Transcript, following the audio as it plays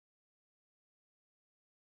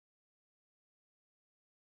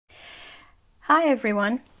Hi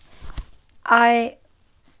everyone. I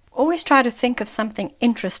always try to think of something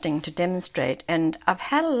interesting to demonstrate, and I've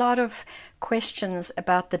had a lot of questions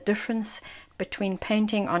about the difference between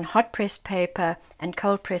painting on hot pressed paper and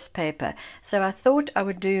cold pressed paper. So I thought I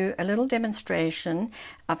would do a little demonstration.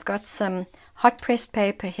 I've got some hot pressed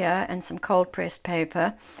paper here and some cold pressed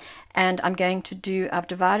paper, and I've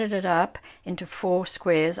divided it up into 4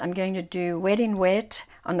 squares. I'm going to do wet in wet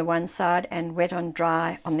on the one side and wet on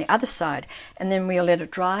dry on the other side, and then we'll let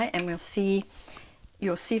it dry and you'll see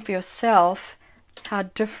for yourself how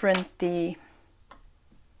different the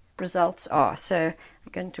results are. So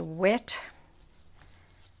I'm going to wet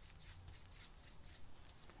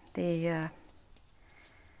the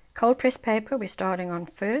cold pressed paper. We're starting on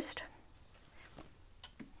first.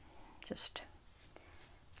 Just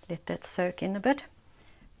let that soak in a bit.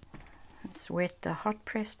 Let's wet the hot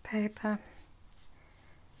pressed paper.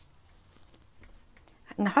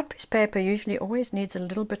 And the hot pressed paper usually always needs a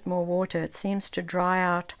little bit more water. It seems to dry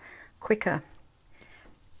out quicker.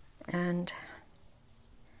 And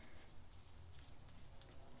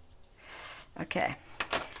okay,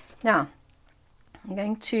 now I'm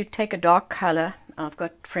going to take a dark color. I've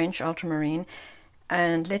got French ultramarine,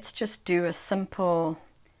 and let's just do a simple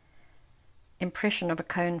impression of a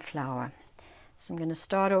cone flower. So I'm going to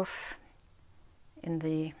start off in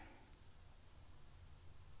the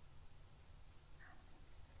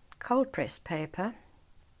cold pressed paper,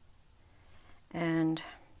 and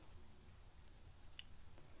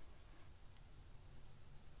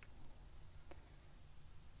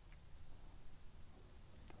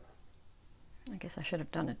I guess I should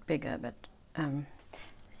have done it bigger, but and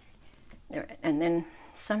then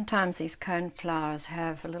sometimes these cone flowers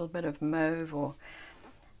have a little bit of mauve or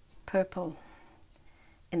purple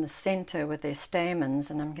in the center with their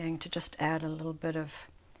stamens, and I'm going to just add a little bit of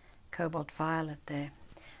cobalt violet there.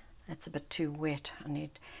 That's a bit too wet.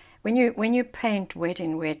 When you paint wet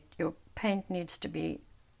in wet, your paint needs to be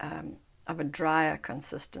of a drier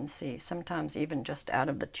consistency, sometimes even just out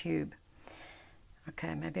of the tube.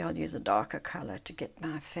 Okay, maybe I'll use a darker color to get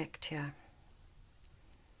my effect here.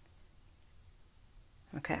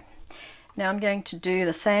 Okay, now I'm going to do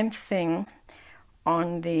the same thing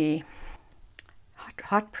on the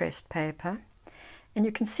hot pressed paper, and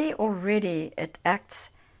you can see already it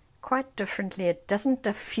acts quite differently. It doesn't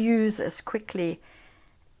diffuse as quickly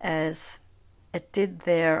as it did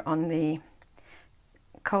there on the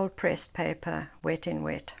cold pressed paper, wet in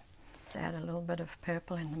wet. Add a little bit of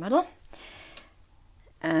purple in the middle.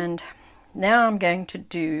 And now I'm going to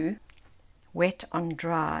do wet on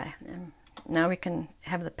dry. And now we can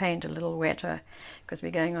have the paint a little wetter because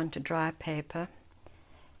we're going on to dry paper.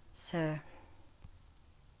 So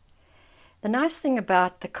the nice thing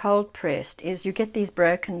about the cold pressed is you get these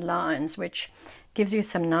broken lines, which gives you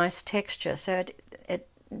some nice texture. So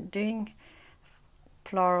doing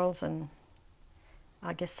florals and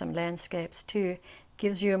I guess some landscapes too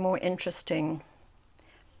gives you a more interesting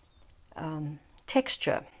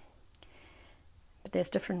texture. But there's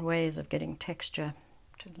different ways of getting texture.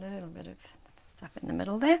 A little bit of stuff in the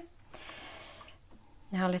middle there.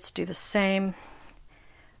 Now let's do the same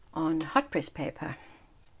on hot pressed paper.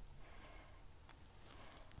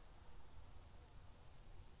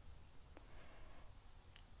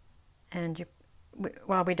 And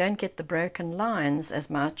while we don't get the broken lines as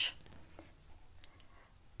much,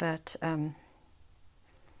 but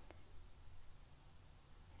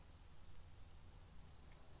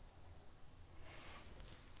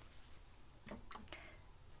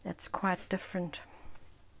that's quite different.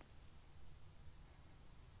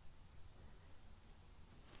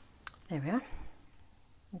 There we are.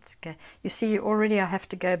 Let's go. You see already I have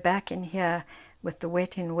to go back in here with the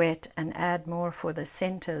wet in wet and add more for the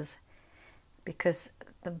centers because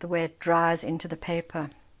of the way it dries into the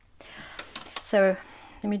paper. So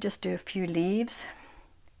let me just do a few leaves.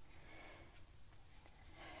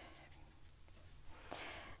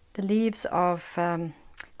 The leaves of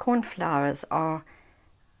cornflowers are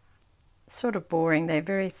sort of boring. They're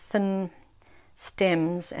very thin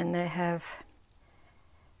stems and they have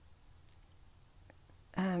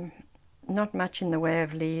not much in the way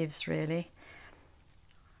of leaves really.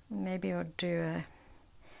 Maybe I'll do a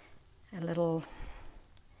little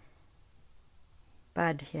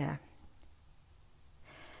bud here.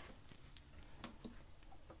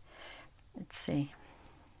 Let's see.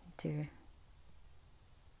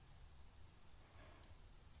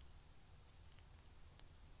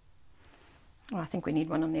 I think we need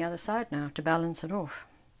one on the other side now to balance it off.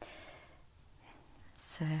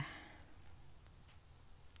 So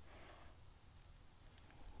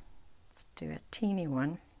let's do a teeny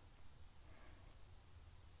one.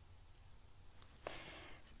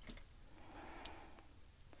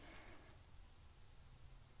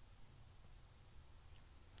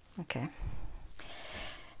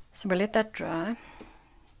 So we'll let that dry.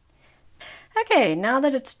 Okay, now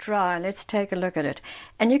that it's dry, let's take a look at it.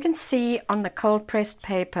 And you can see on the cold pressed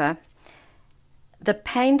paper, the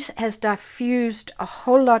paint has diffused a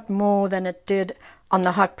whole lot more than it did on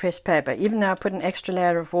the hot pressed paper, even though I put an extra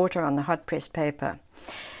layer of water on the hot pressed paper.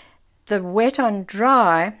 The wet on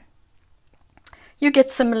dry, you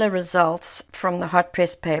get similar results from the hot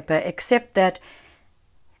pressed paper, except that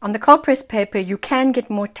on the cold pressed paper you can get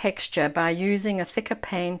more texture by using a thicker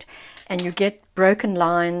paint, and you get broken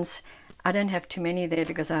lines. I don't have too many there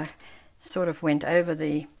because I sort of went over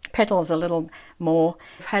the petals a little more.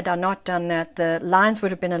 Had I not done that, the lines would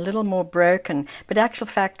have been a little more broken, but actual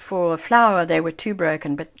fact for a flower they were too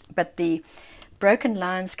broken, but the broken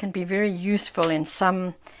lines can be very useful in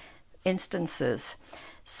some instances.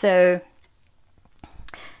 So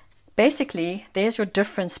basically there's your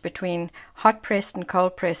difference between hot pressed and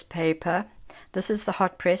cold pressed paper. This is the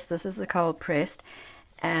hot pressed, this is the cold pressed.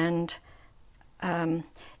 And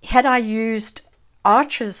had I used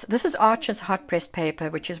Arches, this is Arches hot pressed paper,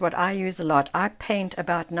 which is what I use a lot. I paint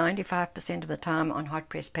about 95% of the time on hot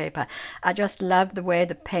pressed paper. I just love the way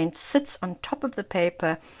the paint sits on top of the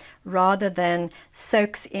paper rather than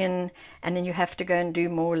soaks in and then you have to go and do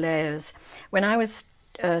more layers. When I was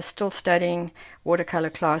still studying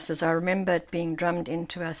watercolor classes, I remember it being drummed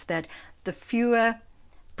into us that the fewer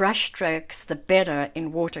brush strokes the better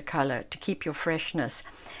in watercolor to keep your freshness.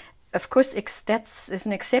 Of course, there's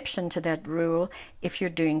an exception to that rule if you're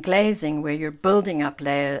doing glazing, where you're building up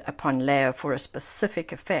layer upon layer for a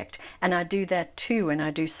specific effect. And I do that too when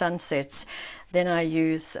I do sunsets. Then I'll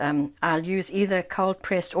use either cold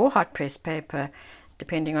pressed or hot pressed paper,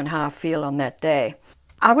 depending on how I feel on that day.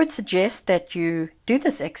 I would suggest that you do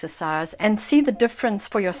this exercise and see the difference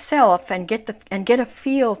for yourself and get a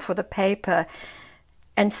feel for the paper,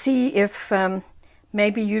 and see if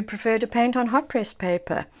maybe you'd prefer to paint on hot pressed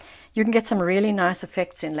paper. You can get some really nice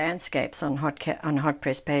effects in landscapes on hot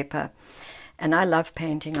pressed paper, and I love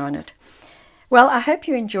painting on it. Well, I hope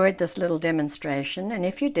you enjoyed this little demonstration, and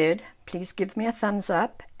if you did, please give me a thumbs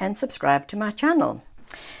up and subscribe to my channel.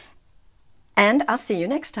 And I'll see you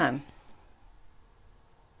next time.